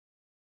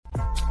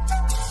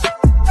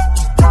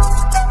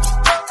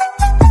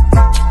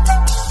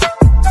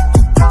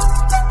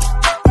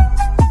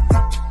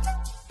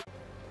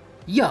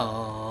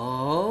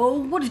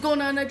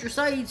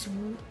Nitrosites?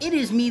 It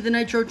is me, the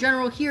Nitro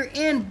General here,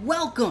 and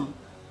welcome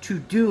to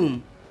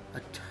Doom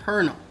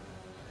Eternal.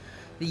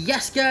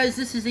 Yes, guys,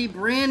 this is a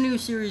brand new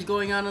series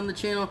going on the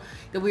channel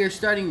that we are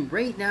starting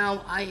right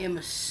now. I am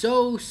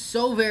so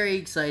very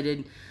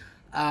excited.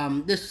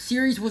 This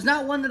series was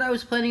not one that I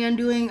was planning on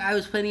doing. I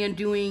was planning on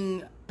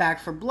doing Back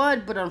 4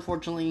 Blood, but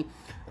unfortunately,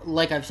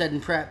 like I've said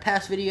in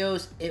past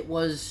videos, it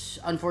was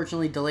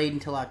unfortunately delayed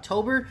until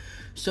October.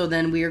 So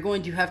then we are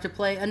going to have to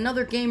play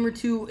another game or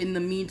two in the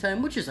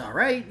meantime, which is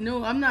alright.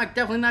 No, I'm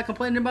definitely not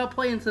complaining about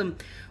playing some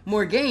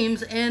more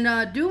games.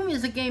 And Doom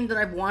is a game that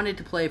I've wanted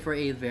to play for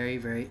a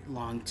very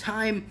long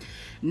time.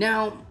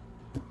 Now,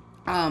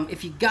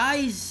 if you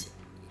guys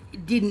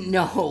didn't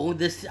know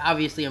this,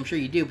 obviously I'm sure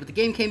you do, but the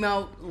game came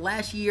out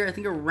last year, I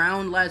think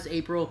around last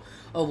April,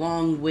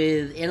 along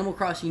with Animal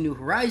Crossing New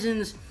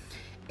Horizons,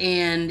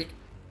 and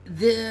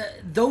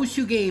those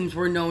two games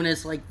were known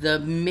as like the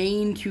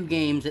main two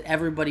games that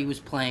everybody was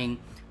playing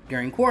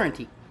during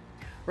quarantine,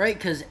 right?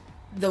 Because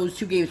those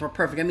two games were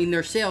perfect. I mean,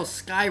 their sales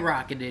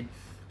skyrocketed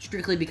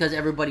strictly because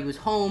everybody was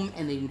home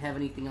and they didn't have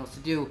anything else to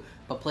do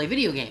but play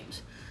video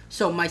games.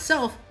 So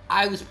myself,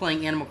 I was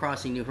playing Animal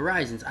Crossing New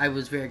Horizons. I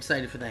was very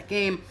excited for that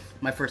game,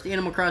 my first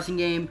Animal Crossing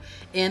game,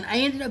 and I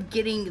ended up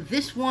getting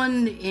this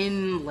one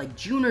in like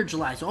June or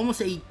July, so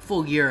almost a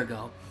full year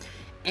ago.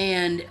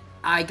 And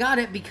I got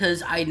it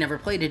because I had never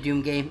played a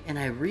Doom game, and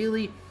I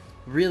really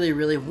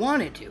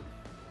wanted to.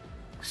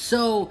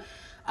 So,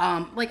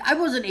 like, I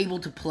wasn't able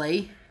to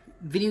play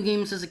video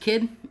games as a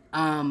kid.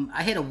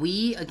 I had a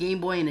Wii, a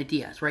Game Boy, and a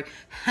DS, right?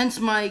 Hence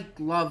my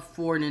love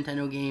for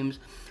Nintendo games,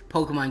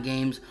 Pokemon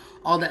games,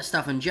 all that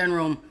stuff in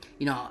general.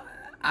 You know,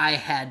 I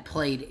had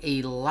played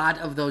a lot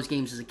of those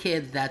games as a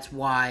kid. That's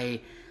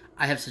why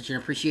I have such an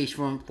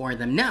appreciation for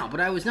them now.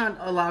 But I was not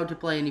allowed to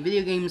play any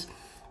video games,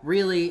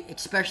 really,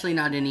 especially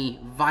not any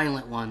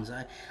violent ones.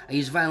 I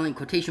use violent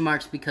quotation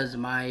marks because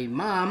my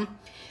mom,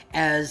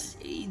 as,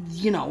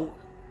 you know,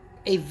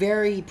 a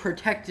very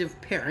protective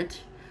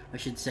parent, I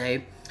should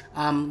say,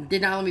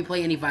 did not let me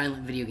play any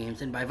violent video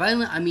games. And by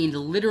violent, I mean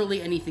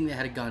literally anything that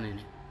had a gun in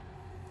it.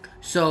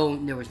 So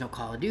there was no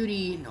Call of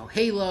Duty, no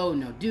Halo,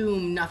 no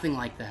Doom, nothing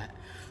like that.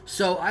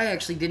 So I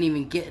actually didn't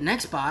even get an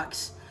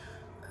Xbox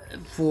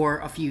for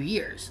a few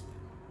years.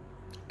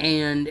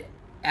 And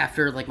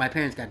after, like, my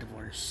parents got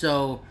divorced.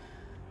 So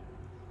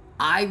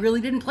I really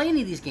didn't play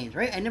any of these games,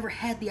 right? I never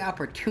had the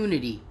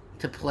opportunity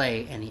to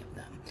play any of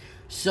them.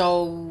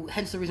 So,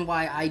 hence the reason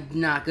why I'm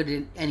not good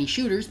at any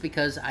shooters,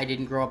 because I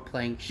didn't grow up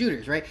playing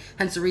shooters, right?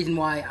 Hence the reason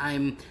why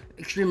I'm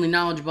extremely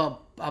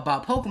knowledgeable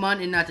about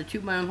Pokemon, and not to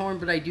toot my own horn,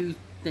 but I do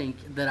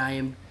think that I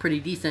am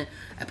pretty decent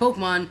at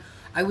Pokemon.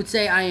 I would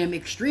say I am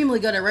extremely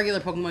good at regular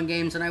Pokemon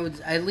games, and I would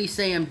at least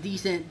say I'm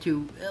decent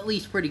to at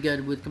least pretty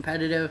good with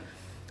competitive.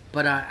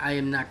 But I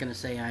am not going to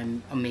say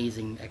I'm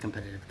amazing at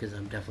competitive, because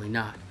I'm definitely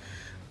not.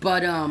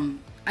 But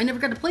I never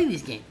got to play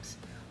these games.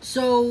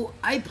 So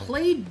I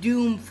played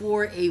Doom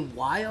for a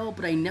while,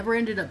 but I never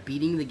ended up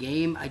beating the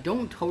game. I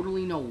don't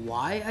totally know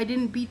why I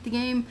didn't beat the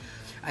game.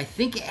 I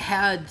think it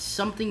had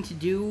something to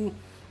do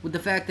with the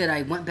fact that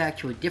I went back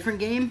to a different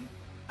game.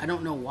 I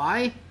don't know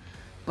why,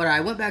 but I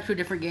went back to a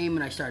different game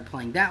and I started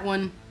playing that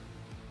one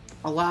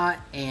a lot,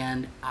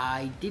 and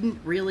I didn't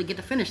really get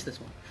to finish this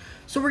one.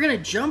 So we're going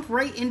to jump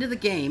right into the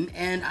game,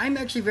 and I'm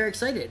actually very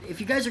excited. If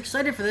you guys are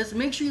excited for this,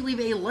 make sure you leave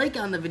a like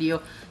on the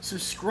video,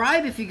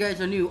 subscribe if you guys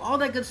are new, all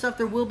that good stuff.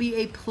 There will be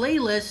a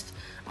playlist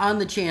on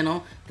the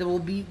channel that will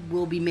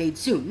be made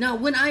soon. Now,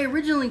 when I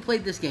originally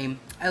played this game,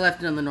 I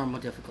left it on the normal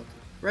difficulty,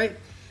 right?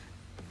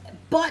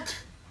 But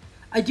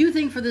I do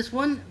think for this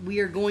one,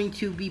 we are going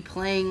to be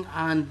playing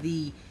on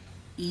the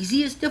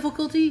easiest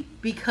difficulty,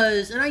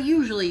 because, and I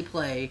usually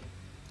play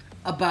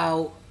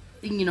about,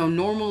 you know,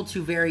 normal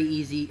to very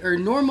easy, or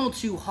normal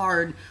to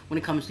hard when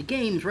it comes to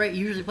games, right?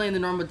 Usually playing the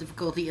normal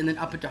difficulty and then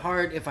up it to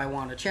hard if I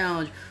want a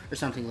challenge or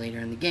something later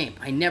in the game.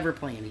 I never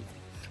play anything.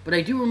 But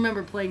I do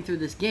remember playing through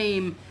this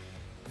game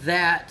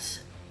that,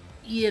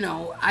 you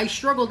know, I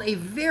struggled a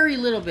very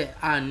little bit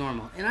on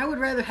normal. And I would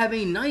rather have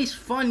a nice,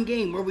 fun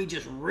game where we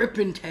just rip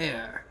and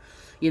tear,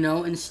 you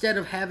know, instead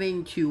of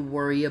having to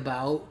worry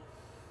about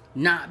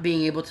not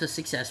being able to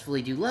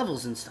successfully do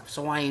levels and stuff.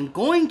 So I am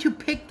going to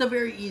pick the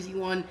very easy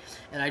one,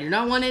 and I do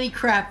not want any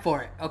crap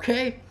for it,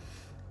 okay?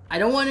 I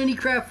don't want any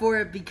crap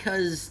for it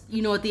because,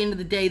 you know, at the end of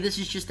the day, this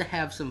is just to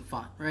have some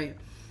fun, right?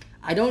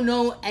 I don't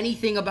know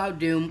anything about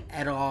Doom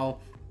at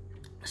all.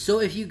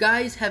 So if you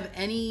guys have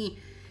any,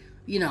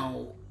 you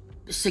know,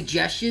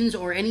 suggestions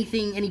or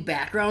anything, any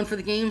background for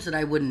the games that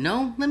I wouldn't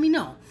know, let me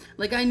know.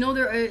 Like, I know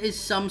there is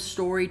some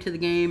story to the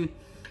game,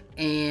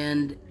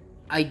 and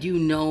I do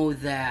know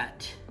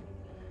that,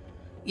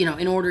 you know,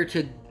 in order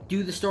to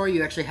do the story,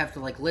 you actually have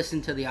to, like,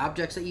 listen to the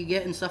objects that you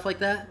get and stuff like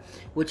that,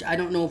 which I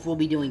don't know if we'll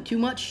be doing too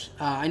much.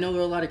 I know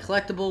there are a lot of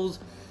collectibles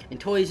and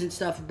toys and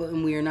stuff, but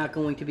we are not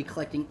going to be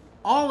collecting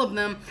all of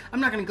them.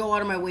 I'm not going to go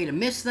out of my way to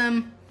miss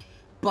them,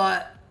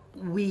 but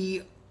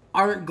we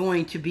aren't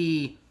going to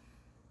be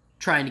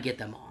trying to get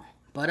them all.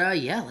 But,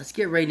 yeah, let's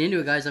get right into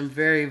it, guys. I'm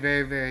very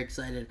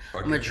excited.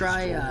 I'm going to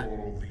try,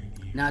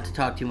 not to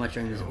talk too much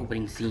during this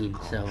opening scene,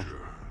 so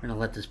we're gonna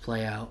let this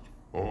play out.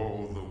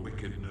 All the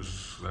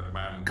wickedness that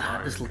mankind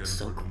God, this looks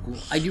so can cool.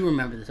 produce, I do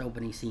remember this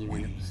opening scene,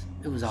 and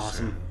it was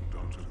awesome.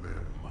 send unto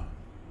them.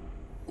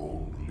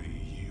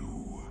 Only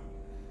you.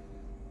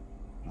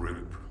 Rip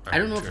I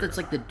don't know if and that's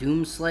tear. like the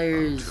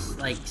Doomslayer's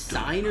like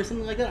sign or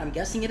something like that. I'm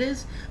guessing it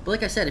is. But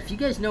like I said, if you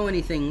guys know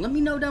anything, let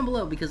me know down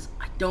below because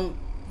I don't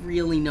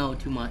really know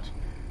too much.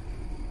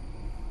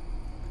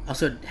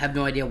 Also have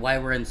no idea why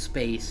we're in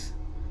space.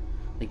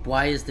 Like,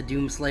 why is the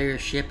Doomslayer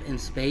ship in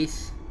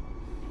space?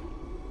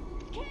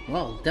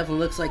 Well, definitely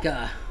looks like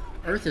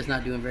Earth is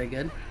not doing very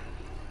good.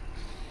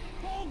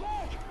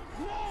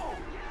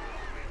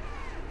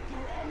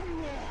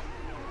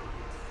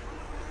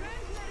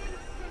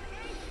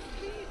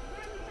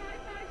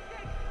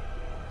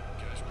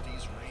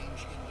 Casualties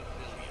range in the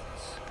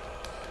billions.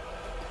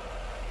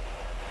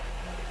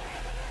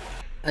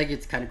 I think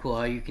it's kind of cool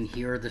how you can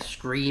hear the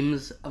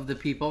screams of the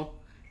people.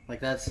 Like,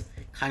 that's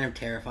kind of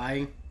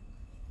terrifying.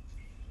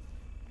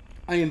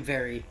 I am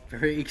very,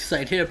 very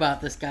excited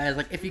about this, guys.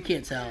 Like, if you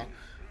can't tell,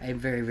 I am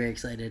very, very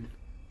excited.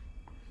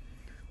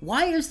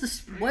 Why is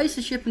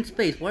the ship in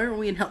space? Why aren't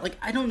we in hell? Like,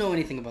 I don't know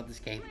anything about this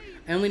game.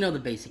 I only know the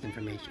basic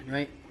information,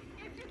 right?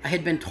 I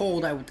had been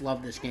told I would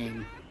love this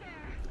game.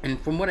 And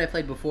from what I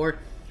played before,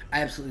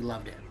 I absolutely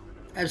loved it.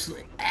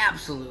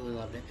 Absolutely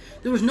loved it.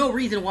 There was no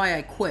reason why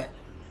I quit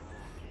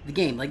the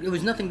game. Like, it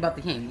was nothing about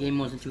the game. The game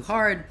wasn't too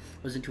hard,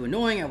 wasn't too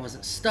annoying, I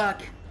wasn't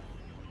stuck.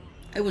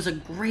 It was a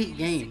great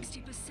game.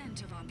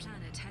 60% of our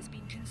planet has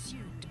been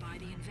consumed by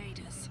the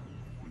invaders.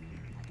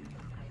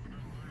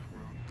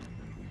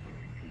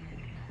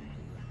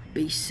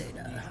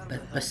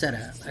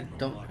 Basetta. I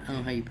don't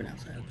know how you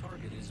pronounce that.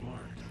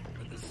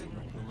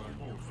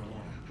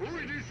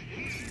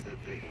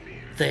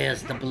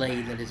 There's the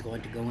blade that is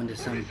going to go into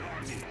some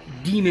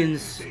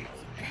demons'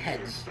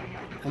 heads.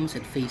 I almost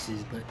said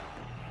faces, but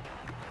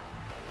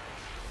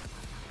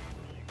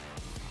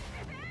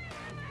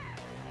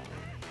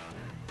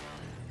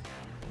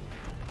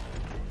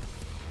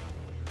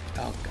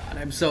oh god,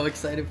 I'm so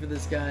excited for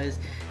this, guys.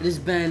 It has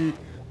been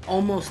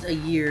almost a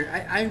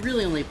year. I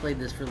really only played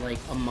this for like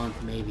a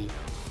month, maybe.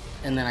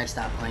 And then I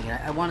stopped playing it.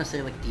 I want to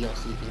say like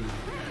DLC came out.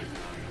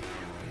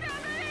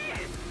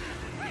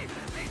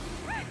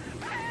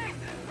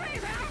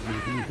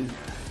 I'm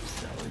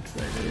so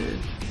excited.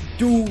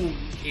 Doom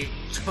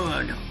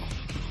Eternal.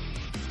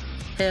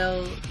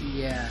 Hell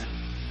yeah.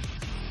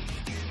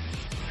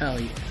 Hell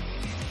yeah.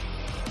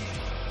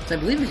 So I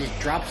believe it just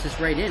drops this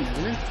right in,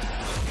 doesn't it?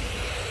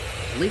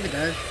 I believe it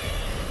does.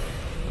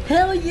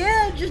 Hell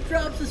yeah, it just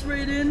drops this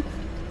right in.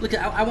 Look,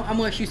 I'm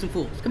gonna shoot some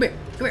fools. Come here,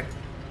 come here.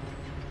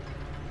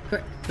 Come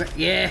here, come here.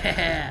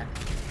 Yeah.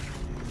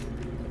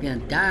 You're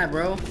gonna die,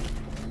 bro.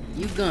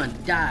 You gonna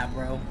die,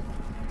 bro.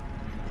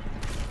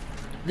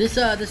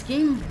 This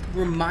game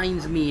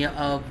reminds me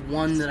of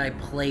one that I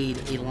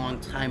played a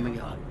long time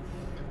ago.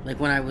 Like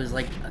when I was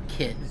like a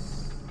kid.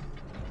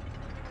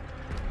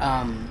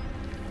 I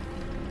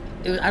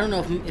don't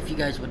know if you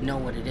guys would know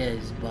what it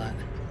is, but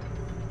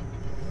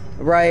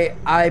right,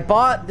 I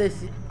bought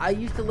this. I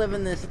used to live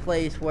in this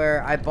place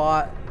where I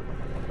bought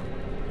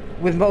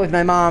with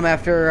my mom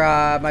after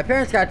my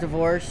parents got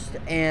divorced,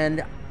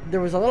 and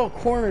there was a little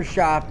corner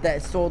shop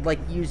that sold like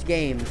used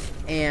games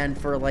and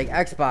for like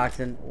Xbox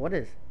and what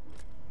is?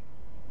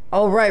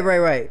 Oh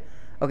right.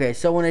 Okay,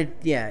 so when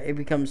it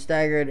becomes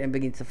staggered and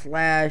begins to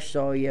flash,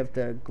 so you have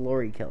to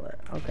glory kill it.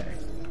 Okay.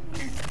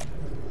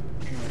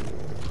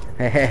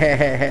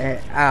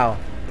 Ow!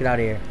 Get out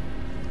of here.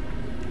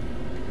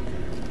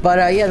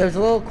 But yeah, there's a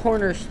little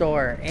corner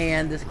store,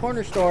 and this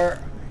corner store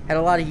had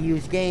a lot of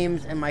used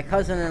games, and my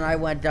cousin and I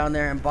went down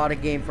there and bought a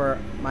game for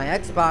my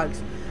Xbox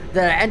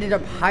that I ended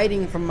up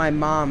hiding from my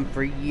mom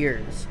for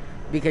years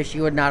because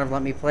she would not have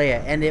let me play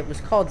it. And it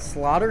was called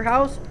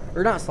Slaughterhouse,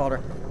 or not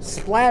Slaughter,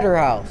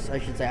 Splatterhouse, I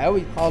should say. I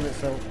always called it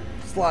so,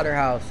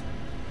 Slaughterhouse.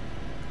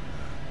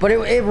 But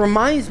it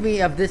reminds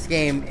me of this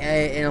game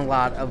in a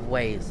lot of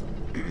ways.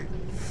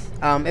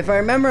 If I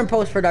remember in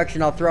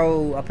post-production, I'll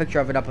throw a picture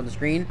of it up on the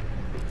screen.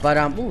 But,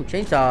 ooh,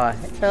 chainsaw.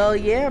 Hell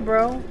yeah,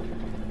 bro.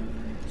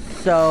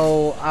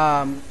 So,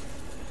 I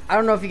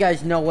don't know if you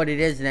guys know what it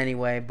is in any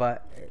way,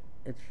 but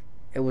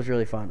it was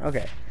really fun.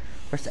 Okay.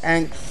 Press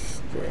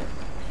X.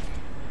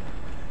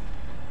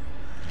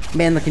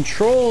 Man, the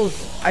controls,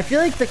 I feel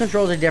like the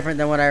controls are different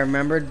than what I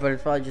remembered, but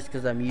it's probably just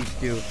because I'm used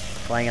to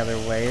playing other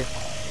ways.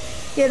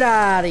 Get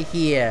out of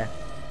here.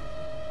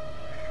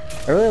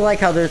 I really like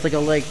how there's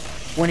like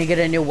when you get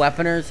a new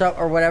weapon or so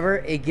or whatever,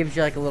 it gives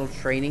you like a little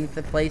training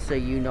to play so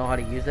you know how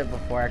to use it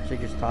before actually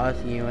just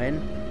tossing you in.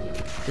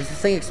 Does this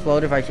thing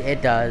explode if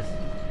it does?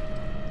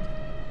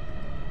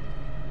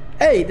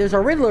 Hey, there's a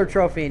Riddler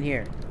trophy in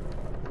here.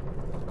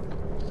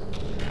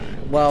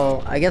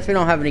 Well, I guess we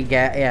don't have any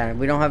gas. Yeah,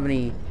 we don't have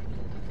any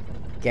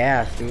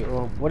gas.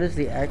 Well, what is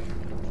the X?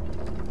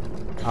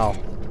 Oh.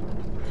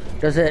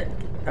 Does it?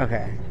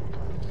 Okay.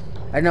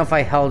 I don't know if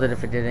I held it,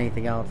 if it did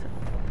anything else.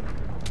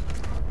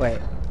 Wait.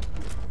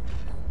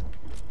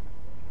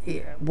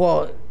 Yeah,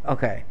 well,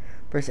 okay.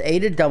 Press A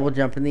to double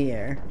jump in the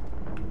air.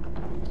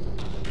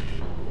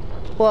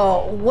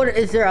 Well, what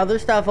is there other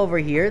stuff over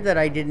here that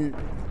I didn't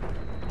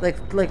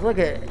like look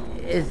at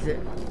is it,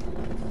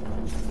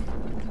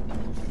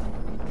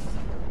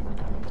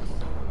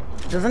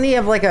 doesn't he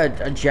have like a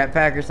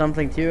jetpack or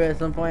something too at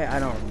some point? I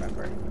don't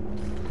remember.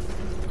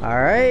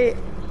 All right.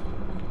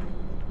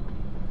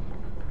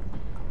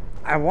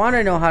 I want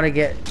to know how to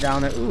get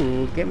down there.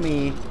 Ooh, give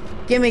me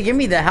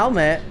the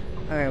helmet.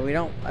 All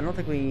right, I don't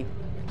think we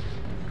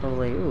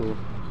totally. Ooh.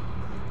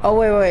 Oh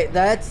wait,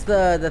 that's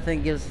the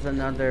thing gives us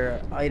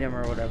another item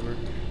or whatever.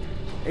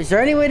 Is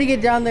there any way to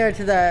get down there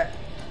to that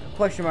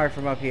question mark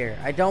from up here?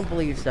 I don't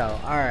believe so.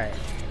 All right.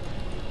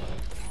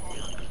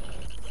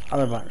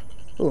 Other button.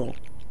 Ooh,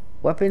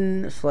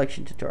 weapon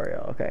selection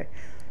tutorial. Okay,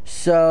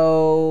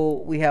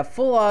 so we have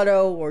full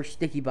auto or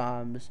sticky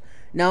bombs.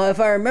 Now, if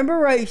I remember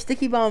right,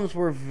 sticky bombs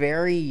were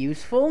very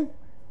useful,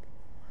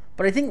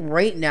 but I think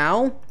right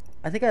now,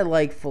 I think I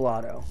like full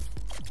auto.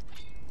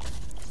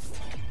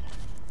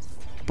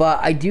 But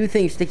I do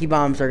think sticky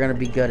bombs are going to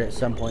be good at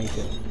some point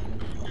too.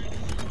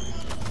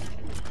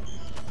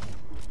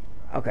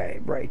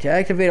 Okay, right. To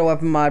activate a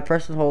weapon mod,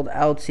 press and hold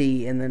LT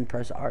and then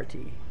press RT.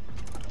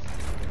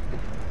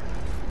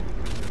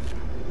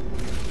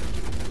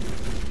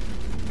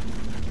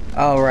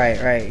 Oh,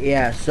 right.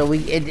 Yeah, so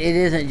it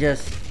isn't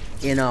just,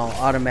 you know,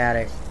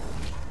 automatic.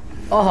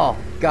 Oh,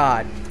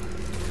 God.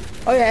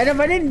 Oh, yeah, and if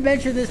I didn't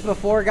mention this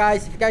before,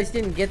 guys, if you guys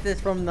didn't get this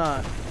from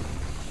the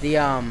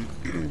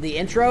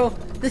intro,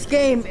 this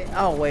game,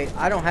 oh wait,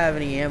 I don't have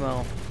any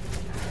ammo.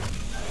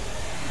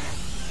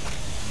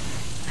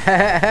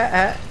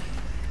 If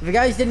you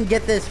guys didn't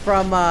get this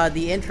from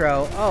the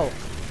intro, oh,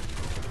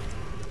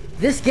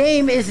 this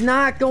game is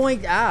not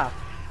going to,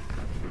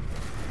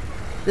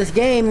 this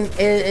game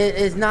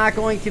is not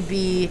going to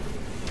be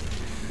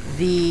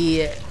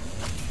the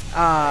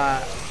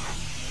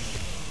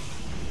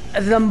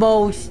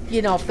most,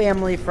 you know,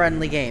 family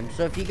friendly game.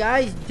 So if you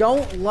guys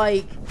don't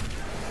like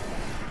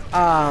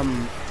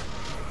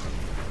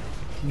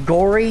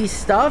gory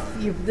stuff,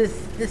 this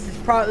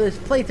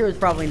playthrough is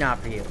probably not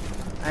for you,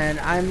 and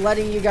I'm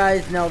letting you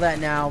guys know that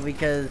now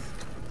because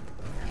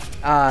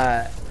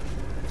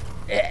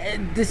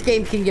this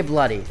game can get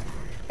bloody,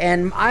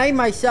 and I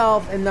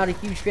myself am not a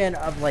huge fan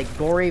of like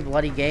gory,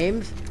 bloody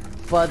games,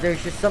 but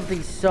there's just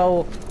something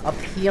so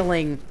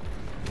appealing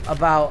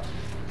about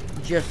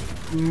just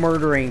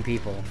murdering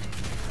people.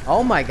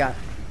 Oh my god.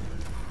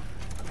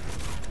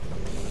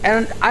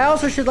 And I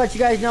also should let you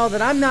guys know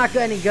that I'm not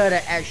any good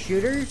at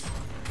shooters.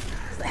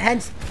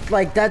 Hence,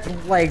 like, that's,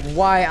 like,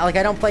 why, like,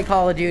 I don't play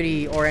Call of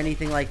Duty or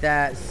anything like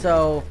that.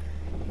 So,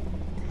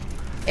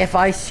 if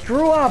I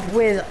screw up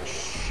with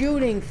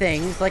shooting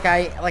things, like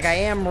I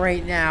am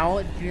right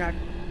now,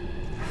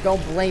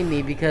 don't blame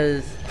me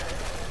because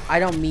I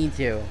don't mean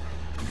to.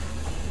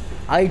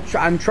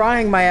 I'm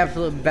trying my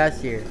absolute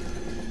best here.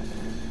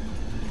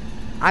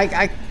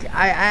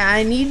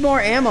 I need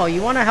more ammo.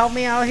 You want to help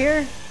me out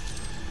here?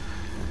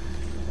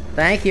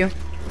 Thank you.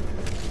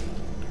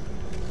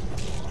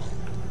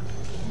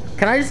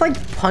 Can I just,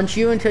 like, punch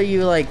you until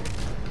you, like...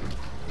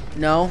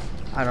 No?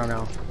 I don't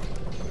know.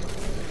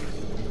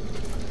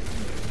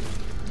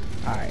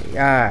 Alright.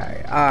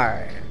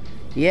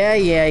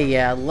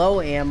 Yeah.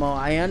 Low ammo.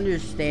 I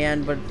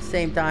understand, but at the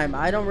same time,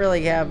 I don't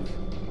really have...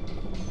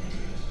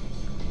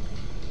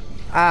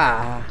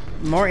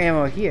 more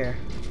ammo here.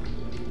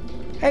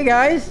 Hey,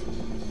 guys!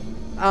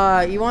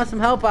 You want some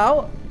help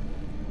out?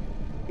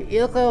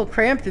 You look a little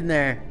cramped in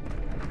there.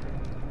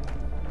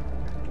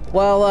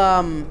 Well,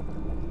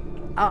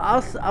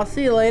 I'll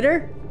see you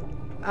later.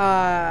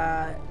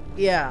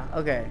 Yeah,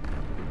 okay.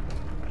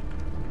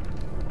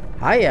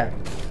 Hiya.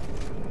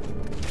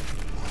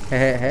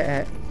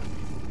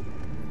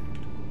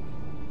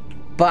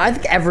 But I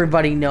think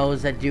everybody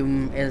knows that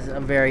Doom is a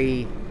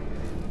very,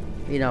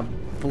 you know,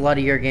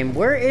 bloodier game.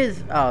 Where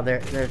is... Oh,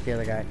 there's the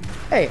other guy.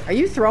 Hey, are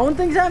you throwing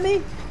things at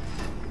me?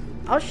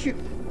 I'll shoot...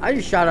 I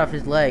just shot off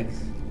his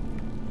legs.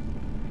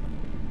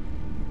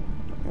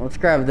 Let's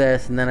grab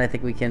this, and then I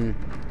think we can...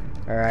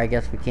 Or I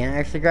guess we can't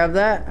actually grab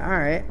that?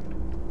 Alright.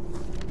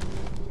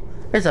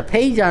 There's a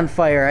page on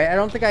fire. I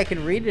don't think I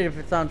can read it if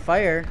it's on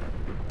fire.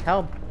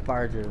 Help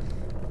barges.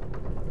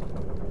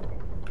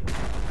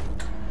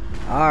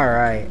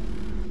 Alright.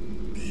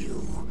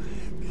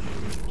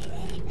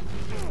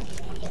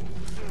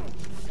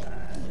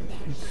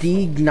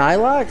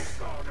 Degnilox?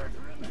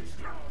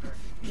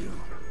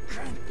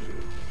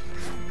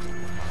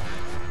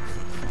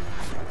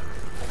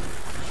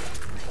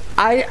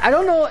 I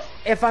don't know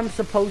if I'm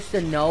supposed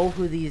to know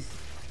who these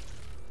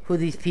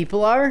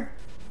people are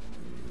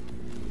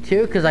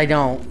too, because I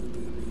don't.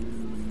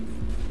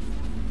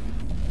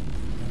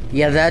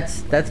 Yeah,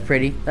 that's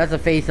pretty. That's a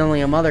face only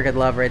a mother could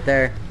love right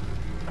there.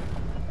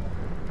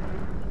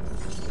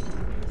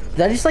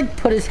 Did I just like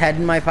put his head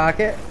in my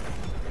pocket?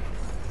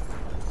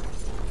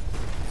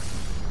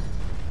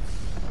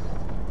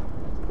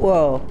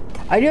 Whoa.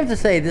 I do have to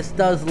say, this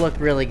does look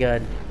really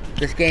good.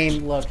 This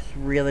game looks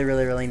really,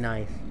 really, really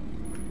nice.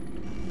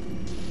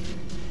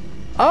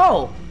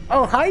 Oh!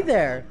 Oh, hi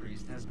there!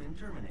 Priest has been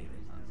terminated.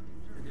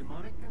 The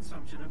demonic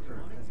consumption of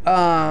Earth has By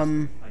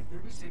 36.8%.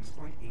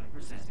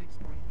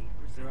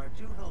 There are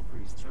 2 hell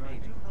priests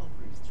remaining.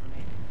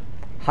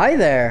 Hi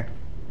there.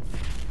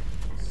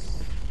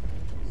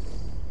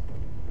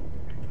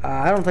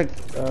 I don't think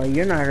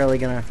you're not really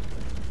gonna.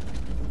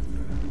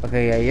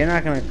 Okay, yeah, you're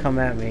not gonna come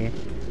at me.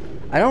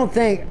 I don't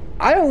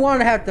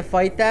want to have to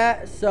fight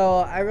that, so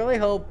I really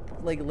hope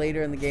like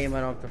later in the game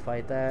I don't have to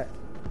fight that.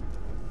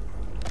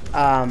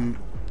 Can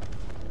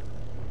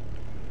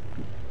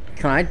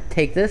I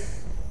take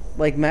this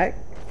like mech?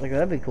 Like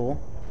that'd be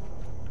cool.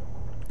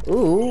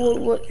 Ooh,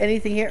 what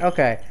anything here?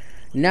 Okay.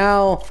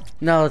 Now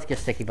let's get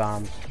sticky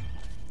bombs.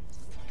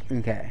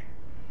 Okay.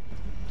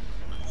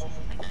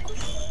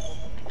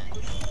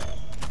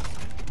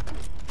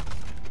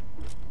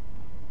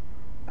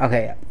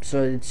 Okay,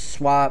 so it's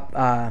swap,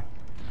 yeah,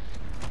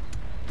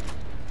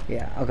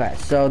 okay,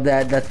 so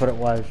that's what it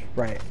was,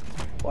 right.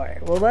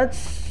 Alright, well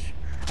let's,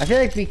 I feel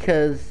like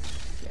because,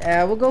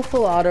 we'll go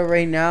full auto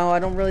right now. I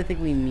don't really think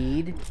we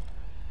need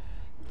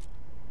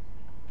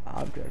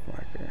object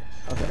marker.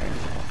 Okay.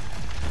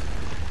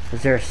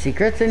 Is there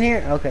secrets in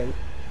here? Okay.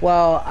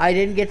 Well, I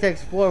didn't get to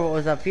explore what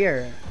was up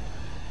here.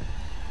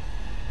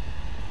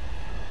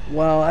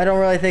 Well, I don't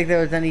really think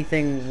there was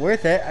anything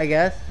worth it, I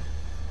guess.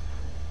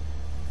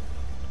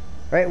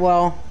 Right,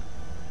 well.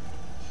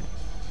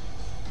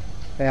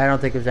 Yeah, I don't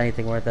think there's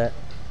anything worth it.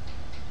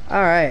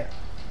 Alright.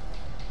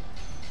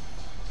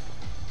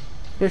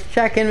 Just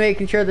checking,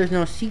 making sure there's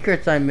no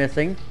secrets I'm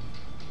missing.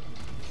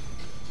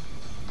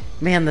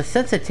 Man, the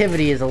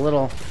sensitivity is a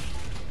little...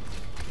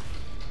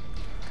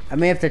 I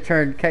may have to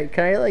turn... Can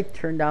I, like,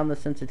 turn down the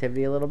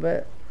sensitivity a little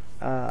bit?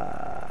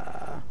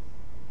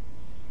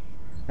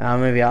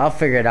 Maybe I'll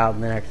figure it out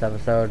in the next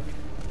episode.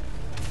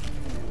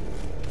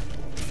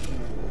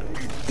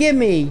 Give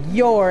me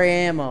your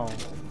ammo.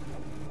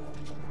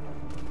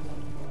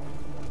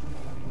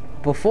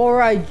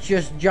 Before I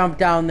just jump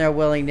down there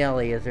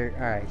willy-nilly, is there...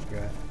 Alright, screw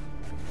it.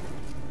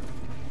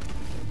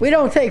 We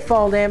don't take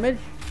fall damage.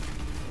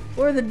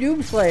 We're the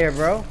Doomslayer,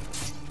 bro.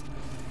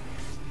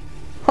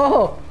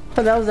 Oh,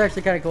 that was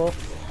actually kind of cool.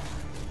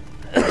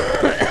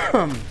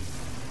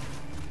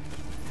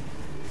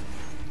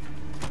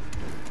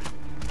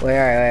 Wait,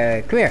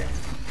 alright, come here.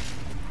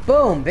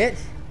 Boom, bitch.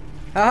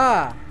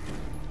 Haha.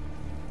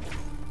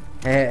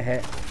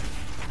 Heh.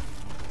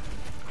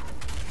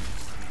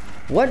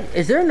 What?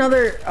 Is there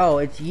another... Oh,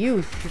 it's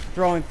you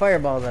throwing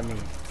fireballs at me.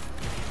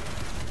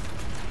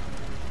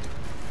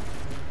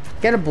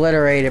 Get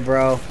obliterated,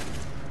 bro.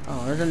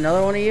 Oh, there's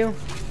another one of you?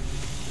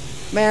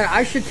 Man,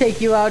 I should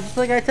take you out just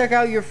like I took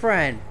out your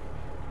friend.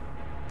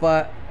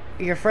 But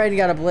your friend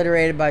got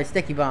obliterated by a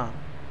sticky bomb.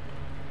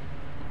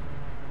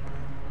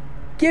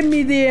 Give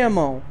me the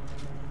ammo.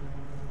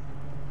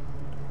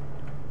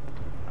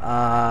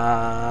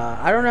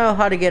 I don't know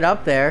how to get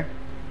up there.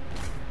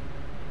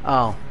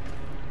 Oh.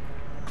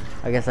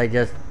 I guess I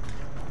just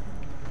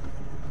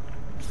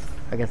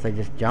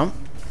jump.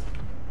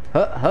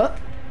 Huh.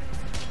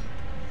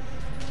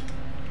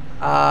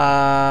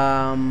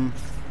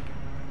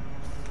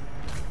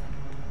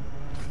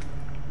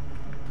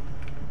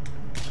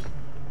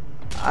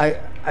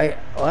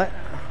 What?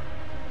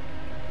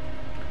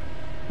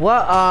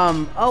 What,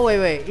 oh,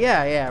 wait,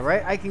 yeah,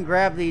 right? I can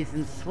grab these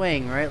and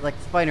swing, right? Like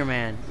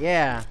Spider-Man.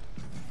 Yeah,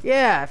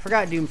 I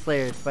forgot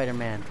Doomslayer is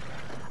Spider-Man.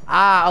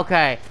 Ah,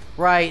 okay.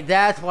 Right,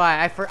 that's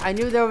why. I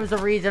knew there was a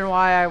reason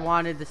why I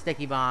wanted the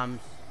sticky bombs.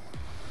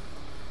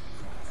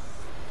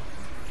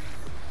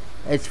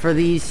 It's for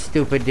these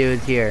stupid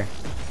dudes here.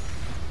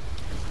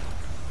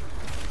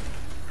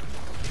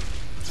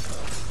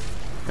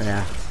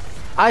 Yeah.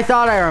 I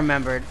thought I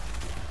remembered.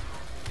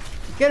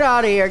 Get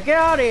out of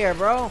here,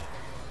 bro.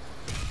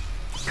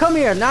 Come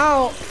here,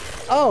 now.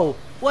 Oh,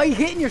 why are you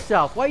hitting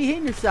yourself?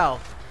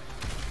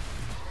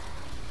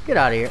 Get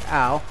out of here.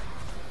 Ow.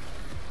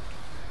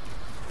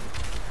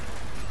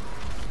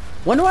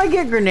 When do I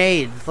get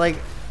grenades? Like,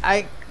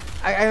 I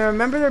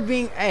remember there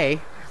being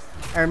I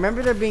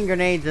remember there being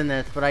grenades in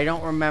this, but I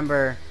don't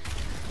remember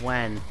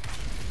when.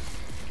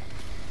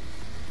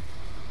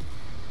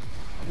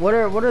 What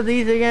are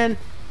these again?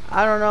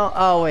 I don't know.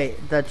 Oh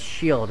wait, that's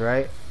shield,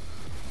 right?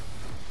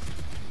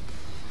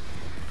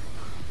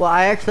 Well,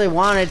 I actually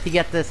wanted to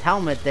get this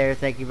helmet there.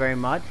 Thank you very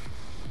much.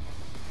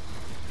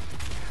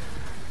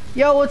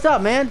 Yo, what's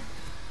up, man?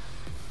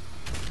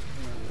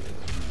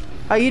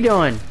 How you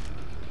doing?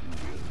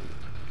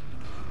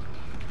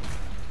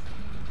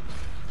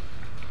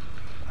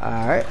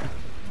 Alright.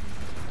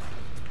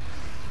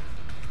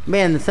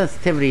 Man, the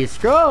sensitivity is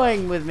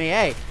growing with me.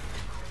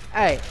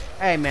 Hey,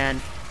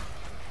 man.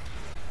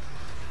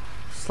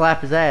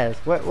 Slap his ass.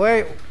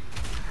 Where?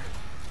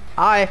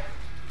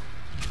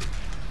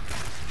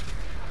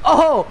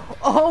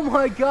 Oh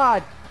my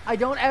god. I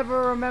don't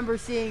ever remember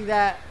seeing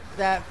that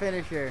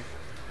finisher.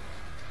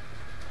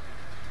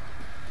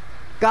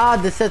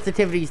 God, the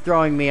sensitivity is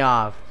throwing me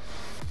off.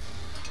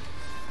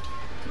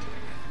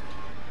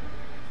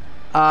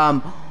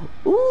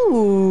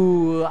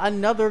 Ooh,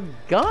 another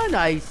gun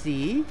I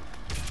see.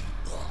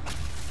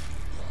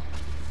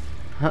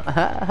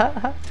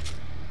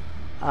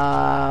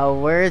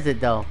 Where is it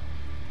though?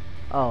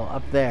 Oh,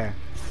 up there.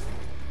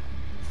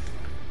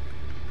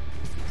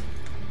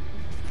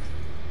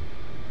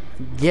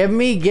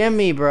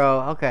 Gimme,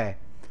 bro. Okay.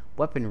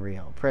 Weapon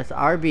reel. Press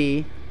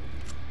RB.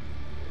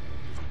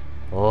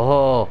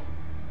 Oh.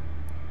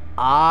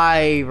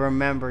 I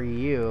remember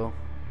you.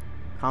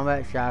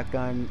 Combat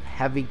shotgun,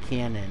 heavy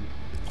cannon.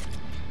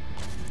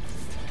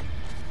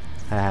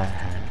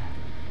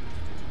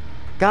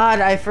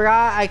 God, I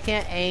forgot I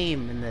can't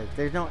aim in this.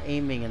 There's no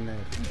aiming in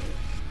this.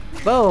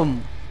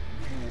 Boom.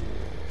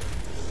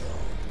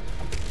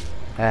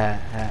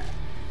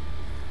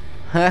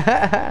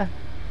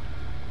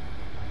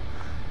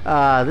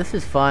 This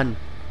is fun.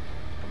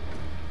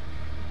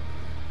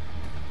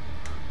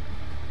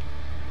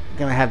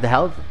 Gonna have the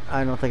health?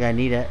 I don't think I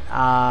need it.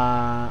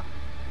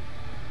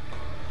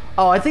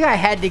 Oh, I think I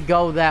had to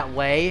go that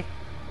way.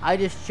 I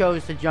just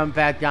chose to jump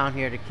back down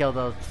here to kill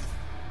those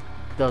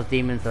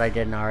demons that I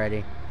didn't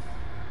already.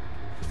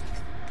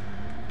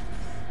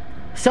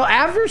 So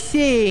after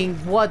seeing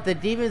what the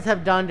demons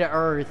have done to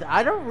Earth,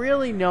 I don't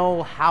really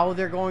know how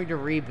they're going to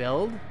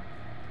rebuild.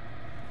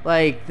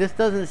 Like, this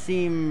doesn't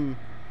seem...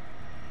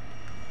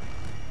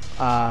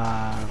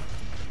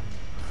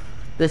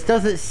 this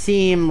doesn't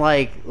seem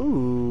like...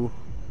 Ooh.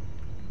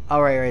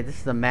 Oh, right. This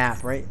is the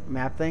map, right?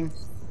 Map thing?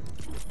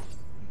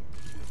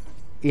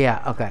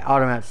 Yeah, okay.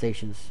 Auto map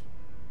stations.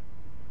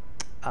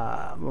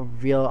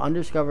 Reveal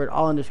undiscovered,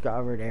 all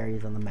undiscovered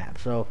areas on the map.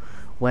 So,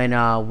 when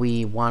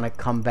we want to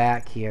come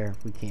back here,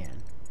 we can.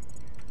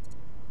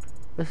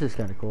 This is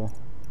kind of cool.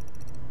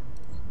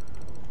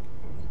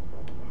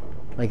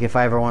 Like, if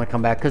I ever want to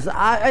come back. Because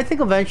I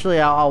think eventually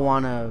I'll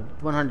want to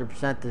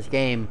 100% this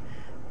game.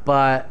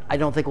 But I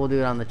don't think we'll do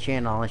it on the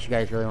channel unless you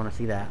guys really want to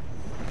see that.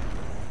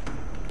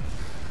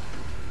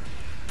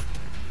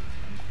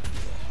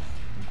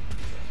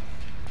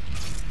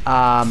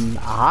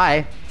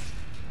 Hi.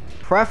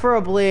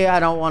 Preferably, I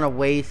don't want to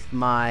waste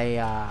my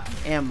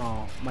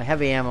ammo, my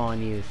heavy ammo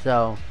on you,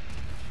 so...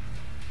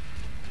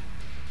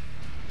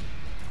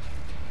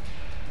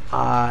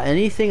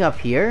 anything up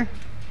here?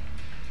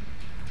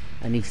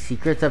 Any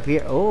secrets up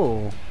here?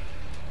 Oh.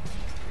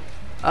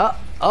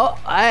 Oh,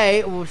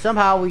 hey, well,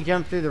 somehow we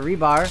jumped through the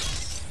rebar.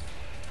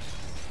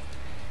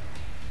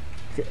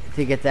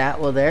 To get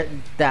that. Well, there,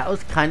 that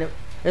was kind of...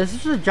 Is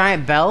this a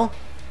giant bell?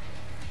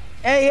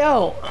 Hey,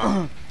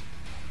 yo!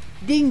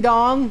 Ding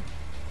dong!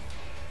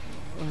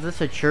 Was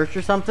this a church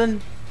or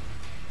something?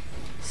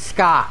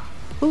 Scott.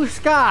 Who's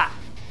Scott?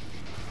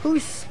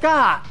 Who's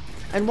Scott?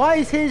 And why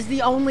is his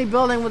the only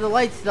building with the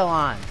lights still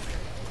on?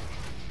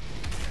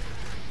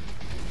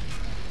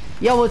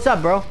 Yo, what's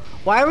up, bro?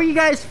 Why were you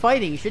guys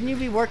fighting? Shouldn't you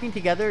be working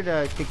together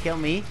to kill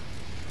me?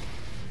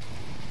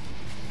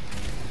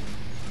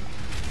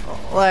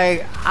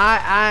 Like,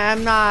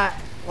 I'm not,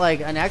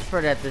 like, an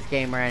expert at this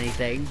game or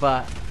anything,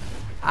 but...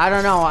 I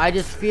don't know, I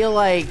just feel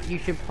like you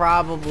should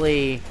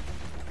probably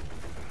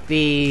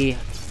be,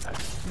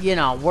 you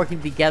know,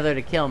 working together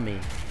to kill me.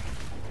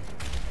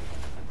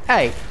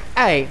 Hey,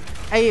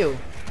 you.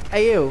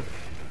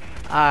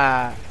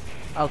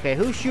 Okay,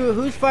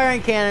 who's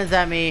firing cannons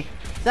at me?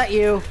 Is that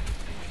you?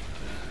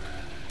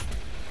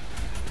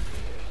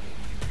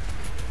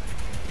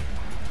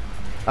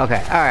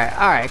 Okay,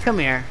 alright, come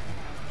here.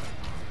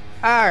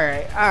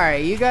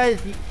 Alright, you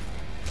guys...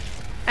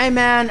 Hey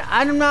man,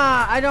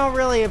 I don't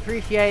really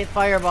appreciate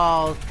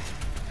fireballs.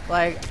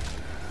 Like,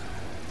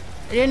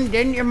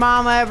 didn't your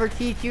mama ever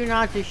teach you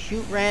not to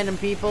shoot random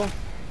people?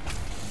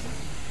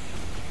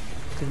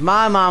 Cause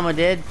my mama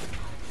did.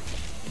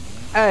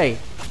 Hey,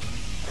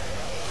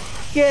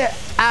 get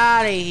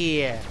out of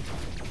here.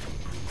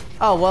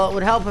 Oh, well, it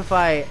would help if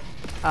I,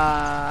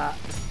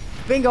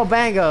 bingo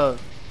bango.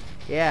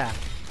 Yeah.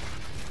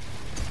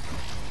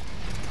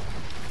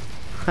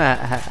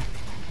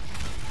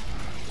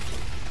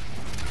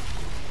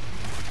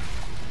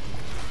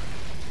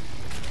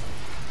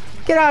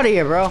 Get out of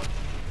here, bro.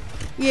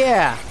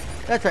 Yeah.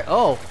 That's right.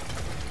 Oh.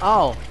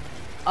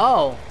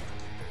 Well,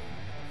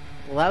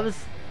 that was...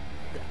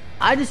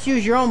 I just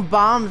used your own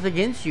bombs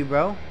against you,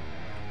 bro.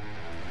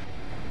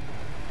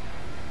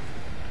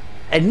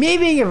 And me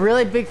being a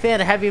really big fan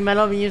of heavy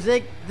metal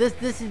music, this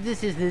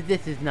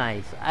is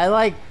nice. I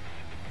like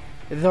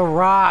the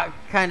rock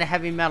kind of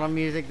heavy metal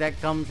music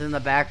that comes in the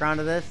background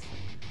of this.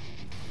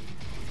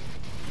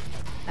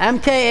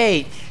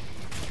 MKH.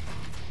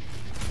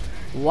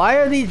 Why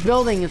are these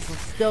buildings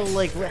still,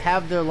 like,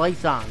 have their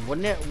lights on?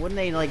 Wouldn't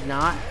they, like,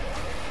 not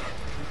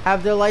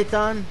have their lights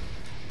on?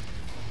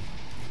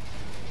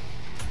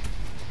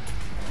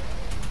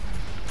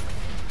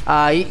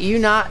 You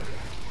not...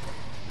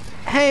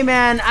 Hey,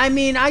 man, I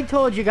mean, I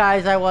told you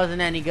guys I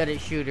wasn't any good at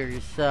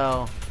shooters,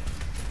 so...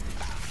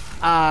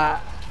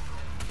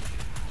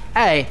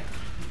 Hey.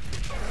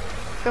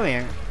 Come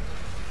here.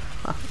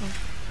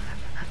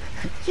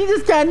 She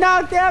just got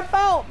knocked that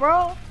out,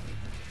 bro.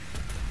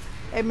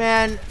 Hey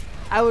man,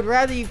 I would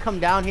rather you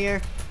come down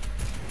here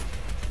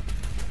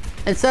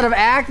instead of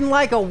acting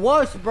like a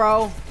wuss,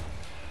 bro.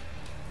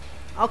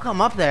 I'll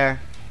come up there.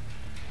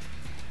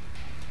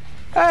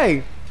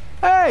 Hey,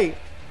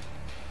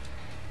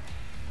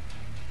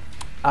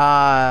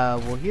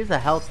 Well, here's a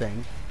health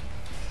thing.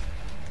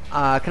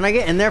 Can I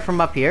get in there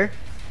from up here?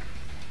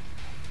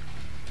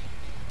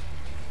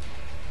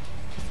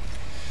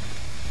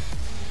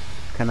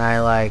 Can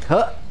I, like,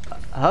 huh?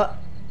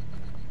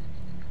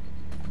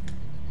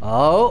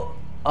 Oh.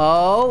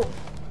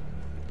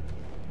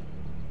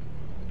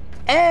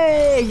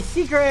 Hey,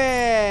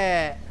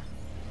 secret!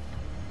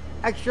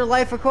 Extra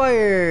life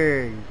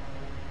acquired.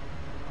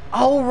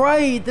 Oh,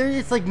 right.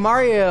 It's like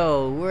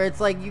Mario, where it's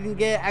like you can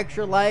get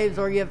extra lives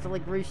or you have to,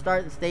 like,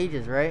 restart the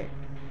stages, right?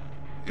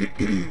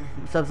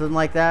 Something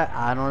like that.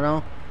 I don't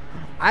know.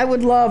 I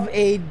would love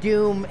a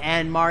Doom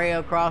and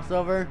Mario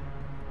crossover.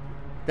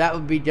 That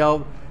would be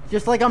dope.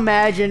 Just, like,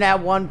 imagine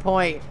at one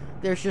point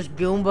there's just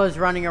Goombas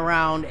running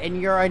around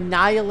and you're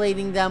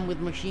annihilating them with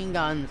machine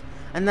guns.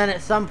 And then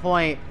at some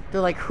point,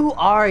 they're like, who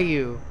are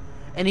you?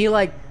 And he,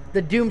 like,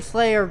 the Doom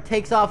Slayer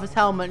takes off his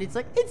helmet and he's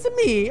like, it's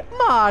me,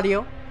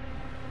 Mario.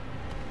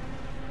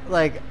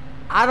 Like,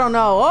 I don't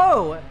know.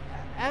 Oh,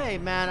 hey,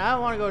 man, I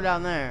don't want to go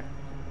down there.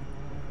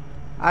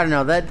 I don't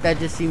know. That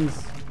just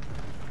seems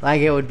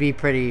like it would be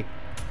pretty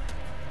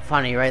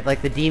funny, right?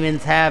 Like, the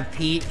demons have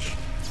Peach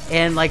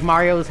and, like,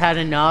 Mario's had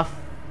enough.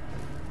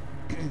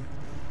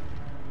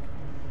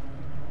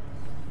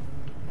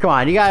 Come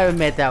on, you gotta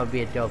admit that would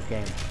be a dope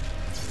game.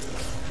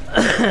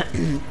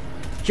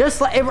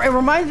 Just like, it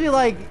reminds me,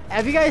 like,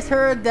 have you guys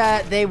heard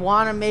that they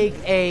want to make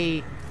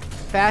a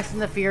Fast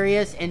and the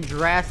Furious and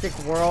Jurassic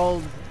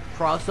World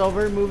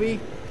crossover movie?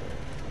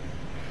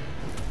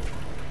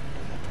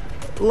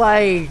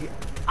 Like,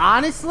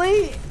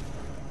 honestly,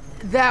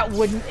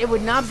 it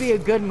would not be a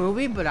good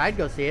movie, but I'd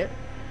go see it.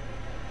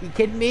 You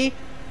kidding me?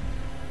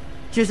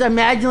 Just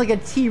imagine like a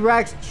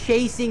T-Rex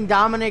chasing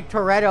Dominic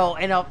Toretto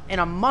in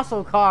a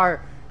muscle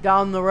car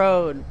down the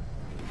road.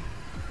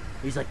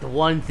 He's like, the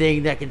one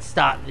thing that can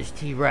stop this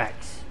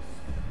T-Rex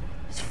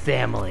is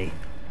family.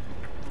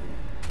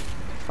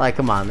 Like,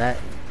 come on, that...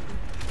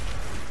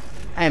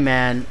 Hey,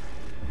 man.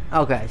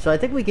 Okay, so I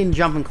think we can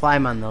jump and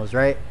climb on those,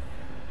 right?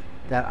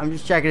 I'm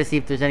just checking to see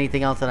if there's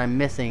anything else that I'm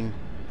missing.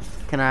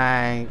 Can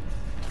I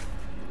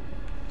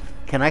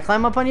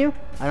climb up on you?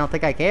 I don't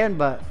think I can,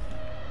 but...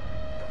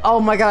 Oh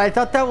my god, I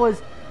thought that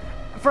was...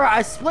 For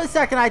a split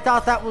second, I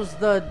thought that was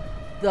the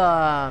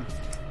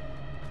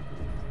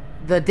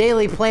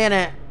Daily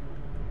Planet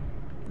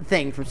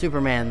thing from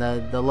Superman,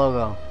 the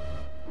logo.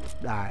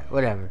 Alright,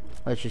 whatever.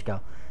 Let's just go.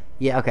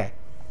 Yeah, okay.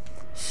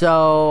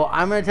 So,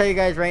 I'm going to tell you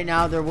guys right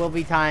now, there will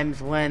be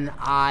times when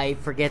I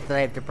forget that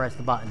I have to press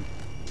the button.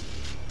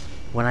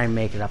 When I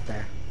make it up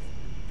there.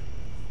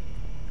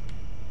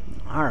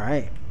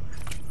 Alright.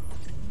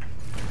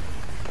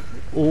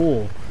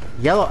 Ooh.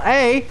 Yellow.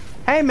 Hey!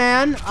 Hey,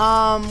 man!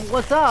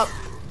 What's up?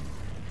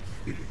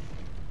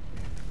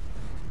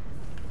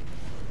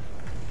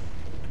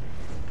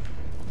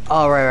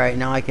 Oh, right.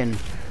 Now I can...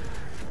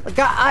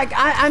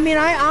 I mean,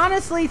 I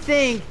honestly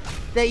think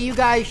that you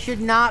guys should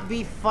not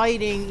be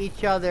fighting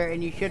each other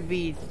and you should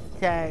be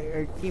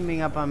teaming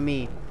up on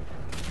me.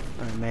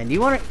 Alright, man.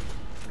 Do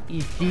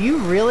you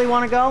really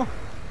want to go?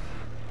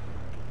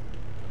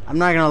 I'm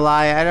not gonna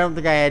lie, I don't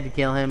think I had to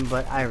kill him,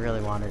 but I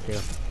really wanted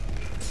to.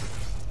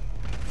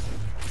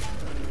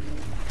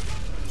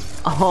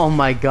 Oh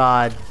my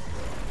god.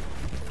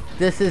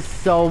 This is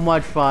so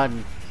much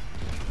fun.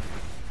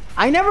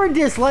 I never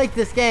disliked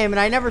this game, and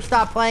I never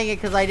stopped playing it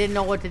because I didn't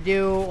know what to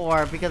do,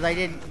 or because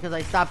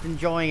I stopped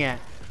enjoying it.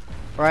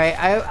 Right?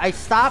 I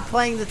stopped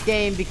playing this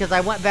game because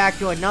I went back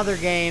to another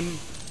game,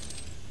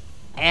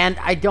 and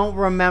I don't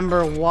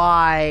remember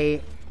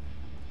why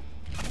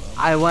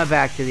I went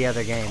back to the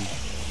other game.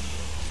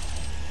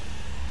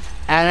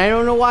 And I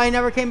don't know why I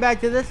never came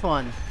back to this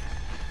one.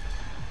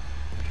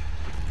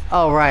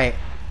 Oh, right.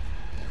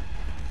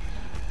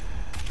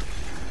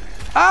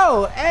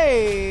 Oh,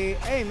 hey,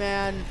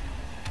 man.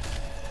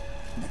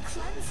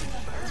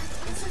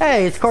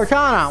 Hey, it's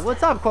Cortana.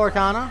 What's up,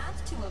 Cortana?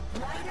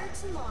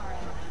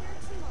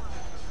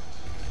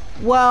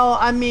 Well,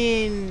 I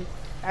mean,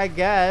 I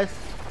guess,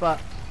 but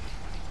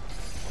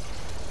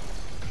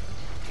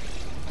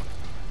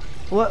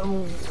what?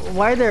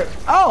 Why are there?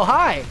 Oh,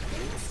 hi.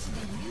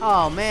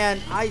 Oh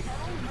man, I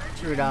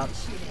screwed up.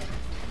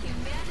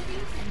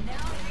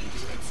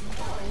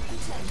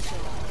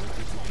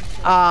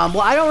 Well,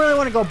 I don't really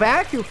want to go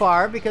back too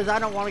far because I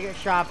don't want to get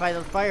shot by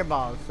those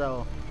fireballs,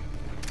 so.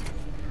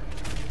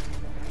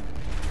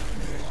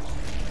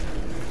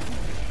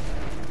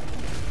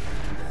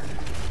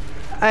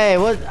 Hey,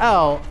 what?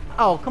 Oh,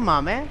 come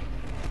on, man.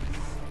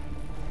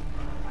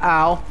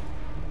 Ow.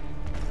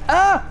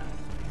 Ah!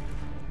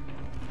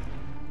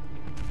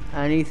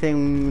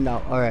 Anything?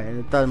 No. Alright,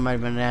 it thought it might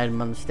have been an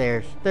item on the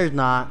stairs. There's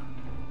not.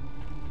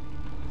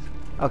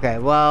 Okay,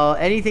 well,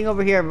 anything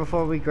over here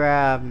before we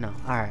grab? No.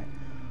 Alright.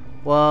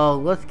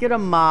 Well, let's get a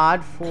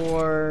mod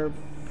for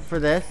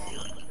this.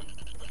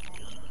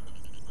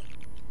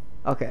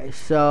 Okay,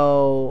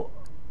 so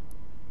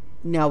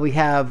now we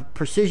have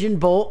precision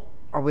bolt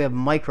or we have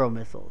micro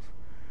missiles.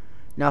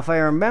 Now, if I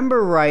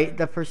remember right,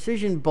 the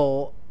precision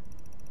bolt...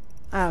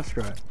 Ah,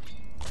 screw it.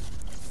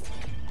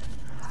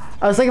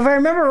 I was like, if I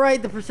remember right,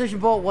 the precision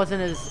bolt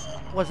wasn't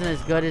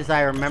as good as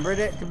I remembered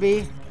it to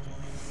be.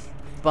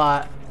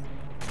 But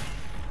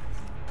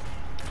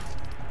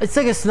it's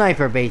like a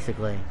sniper,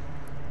 basically.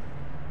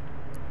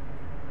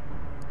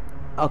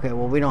 Okay,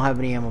 well, we don't have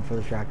any ammo for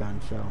the shotgun,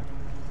 so.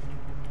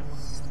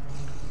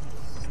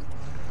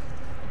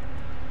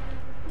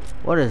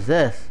 What is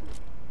this?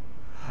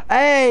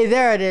 Hey,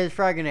 there it is,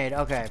 frag grenade.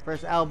 Okay,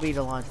 first LB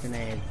to launch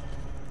grenade.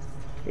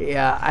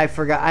 Yeah, I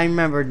forgot. I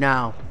remembered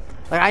now.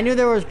 Like, I knew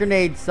there was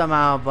grenades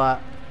somehow, but...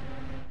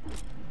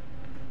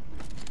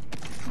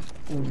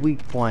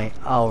 Weak point.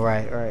 Oh,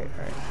 right.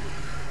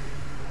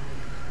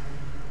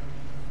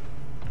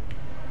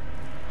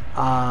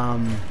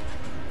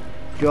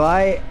 Do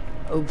I...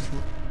 Oops.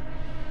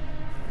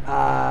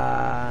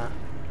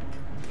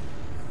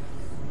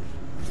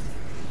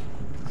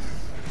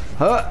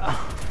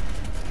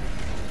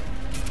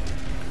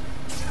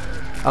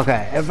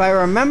 Okay, if I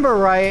remember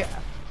right,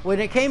 when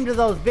it came to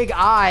those big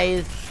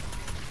eyes,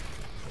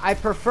 I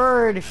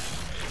preferred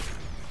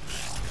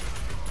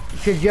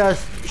to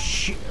just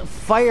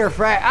fire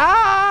frag.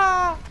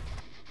 Ah!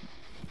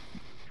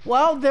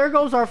 Well, there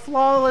goes our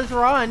flawless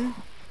run.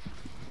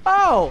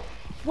 Oh!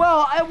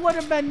 Well, it would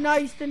have been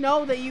nice to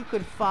know that you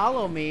could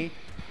follow me.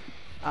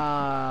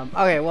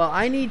 Okay, well,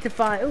 I need to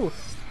find... Ooh.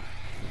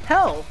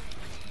 Health.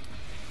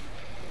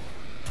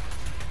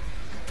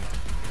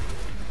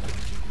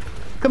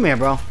 Come here,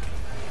 bro.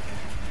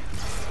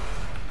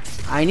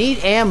 I need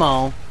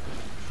ammo.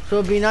 So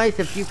it'd be nice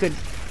if you could...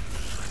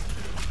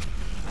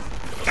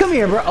 Come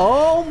here, bro.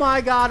 Oh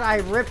my god, I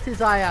ripped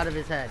his eye out of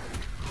his head.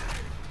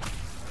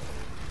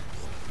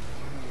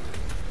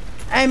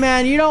 Hey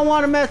man, you don't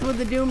want to mess with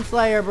the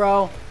Doomslayer,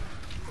 bro.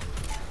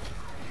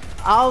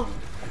 I'll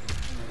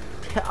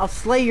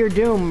slay your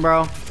Doom,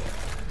 bro.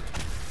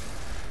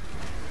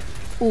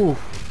 Ooh.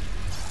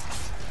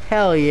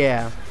 Hell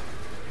yeah.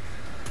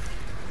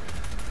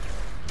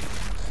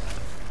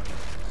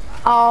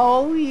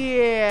 Oh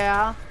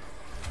yeah.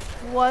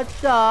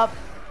 What's up?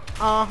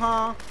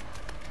 Uh-huh.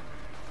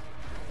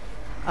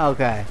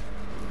 Okay.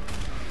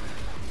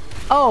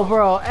 Oh,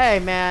 bro. Hey,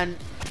 man.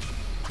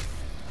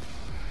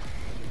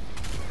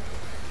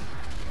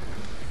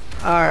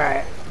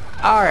 Alright.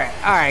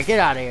 Alright. Get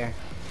out of here.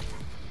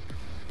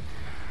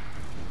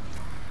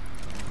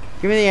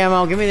 Give me the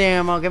ammo.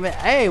 Give me...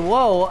 Hey,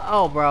 whoa.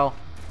 Oh, bro.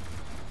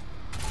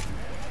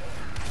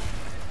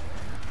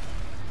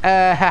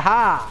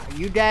 Haha.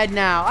 You dead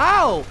now.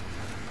 Oh!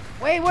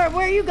 Wait,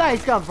 where you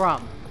guys come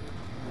from?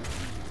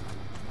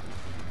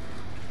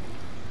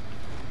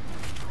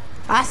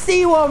 I see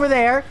you over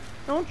there.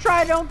 Don't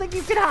think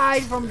you can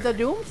hide from the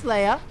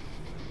Doomslayer.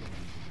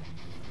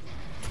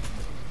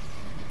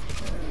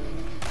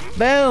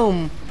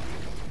 Boom.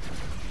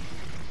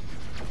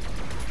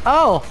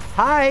 Oh,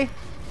 hi.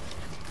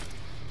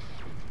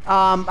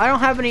 I don't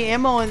have any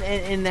ammo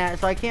in that,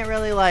 so I can't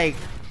really, like...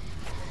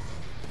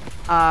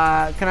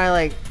 can I,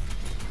 like...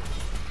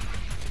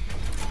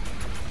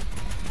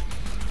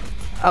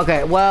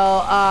 Okay,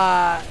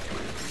 well,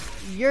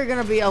 you're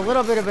gonna be a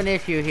little bit of an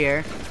issue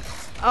here.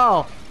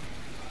 Oh.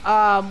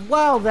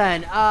 Well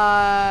then,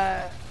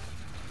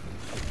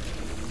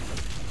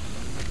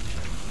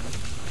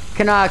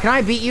 Can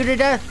I beat you to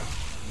death?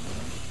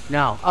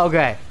 No.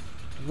 Okay.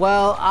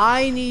 Well,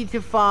 I need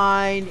to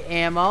find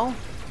ammo.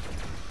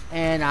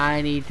 And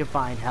I need to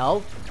find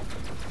health.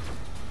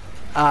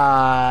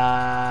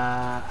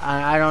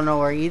 I don't know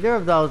where either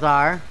of those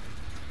are.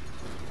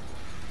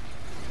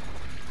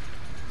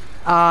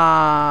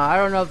 I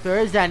don't know if there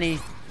is any.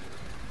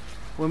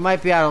 We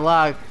might be out of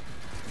luck.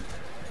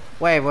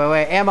 Wait.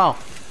 Ammo.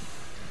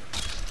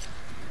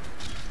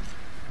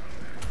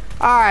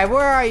 Alright,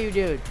 where are you,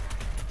 dude?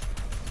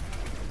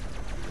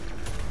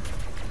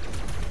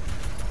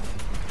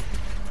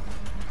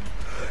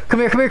 Come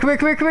here.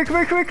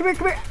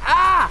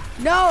 Ah!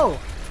 No!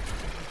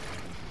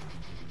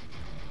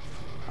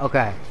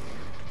 Okay.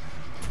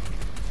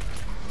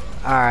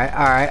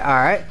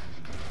 Alright.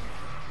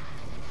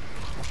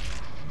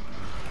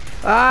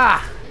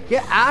 Ah!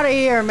 Get out of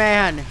here,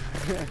 man!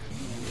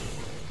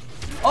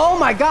 Oh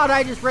my god,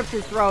 I just ripped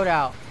his throat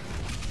out.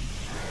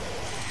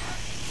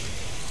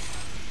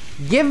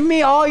 Give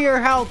me all your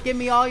health, give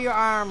me all your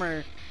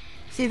armor.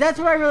 See, that's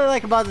what I really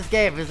like about this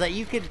game, is that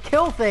you can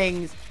kill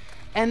things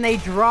and they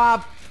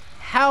drop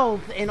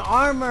health and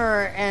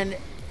armor and...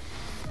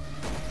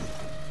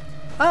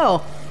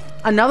 Oh,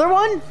 another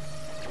one?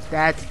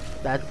 That's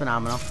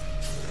phenomenal.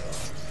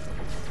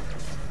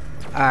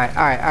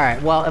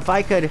 Alright. Well, if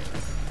I could...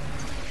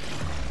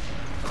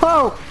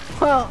 Whoa!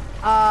 Well,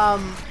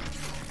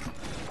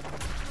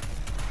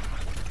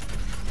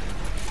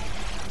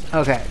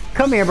 okay,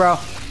 come here, bro.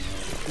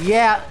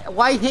 Yeah,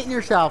 why are you hitting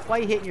yourself?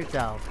 I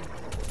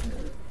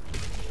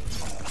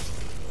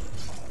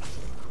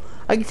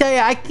can tell you,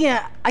 I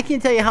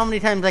can't tell you how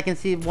many times I can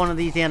see one of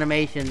these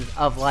animations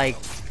of, like,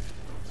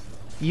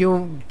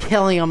 you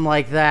killing them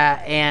like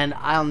that, and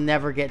I'll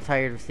never get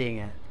tired of seeing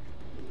it.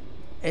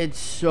 It's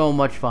so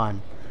much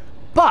fun.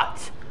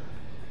 But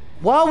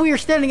while we are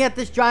standing at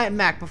this giant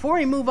mech, before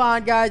we move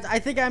on, guys, I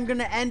think I'm going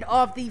to end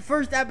off the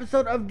first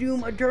episode of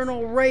Doom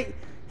Eternal right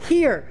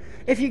here.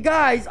 If you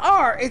guys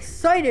are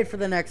excited for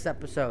the next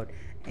episode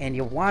and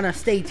you want to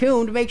stay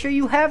tuned, make sure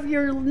you have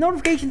your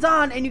notifications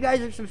on and you guys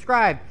are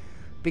subscribed,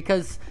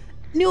 because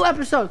new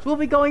episodes will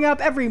be going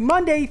up every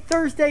Monday,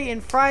 Thursday,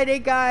 and Friday,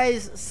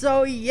 guys.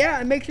 So yeah,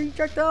 and make sure you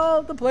check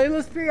the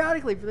playlist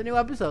periodically for the new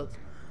episodes.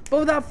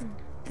 But without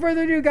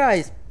further ado,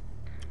 guys,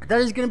 that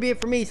is going to be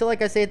it for me. So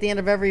like I say at the end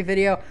of every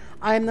video,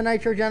 I am the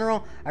Nitro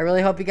General. I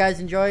really hope you guys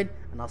enjoyed,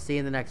 and I'll see you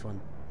in the next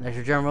one.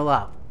 Nitro General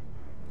out.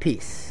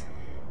 Peace.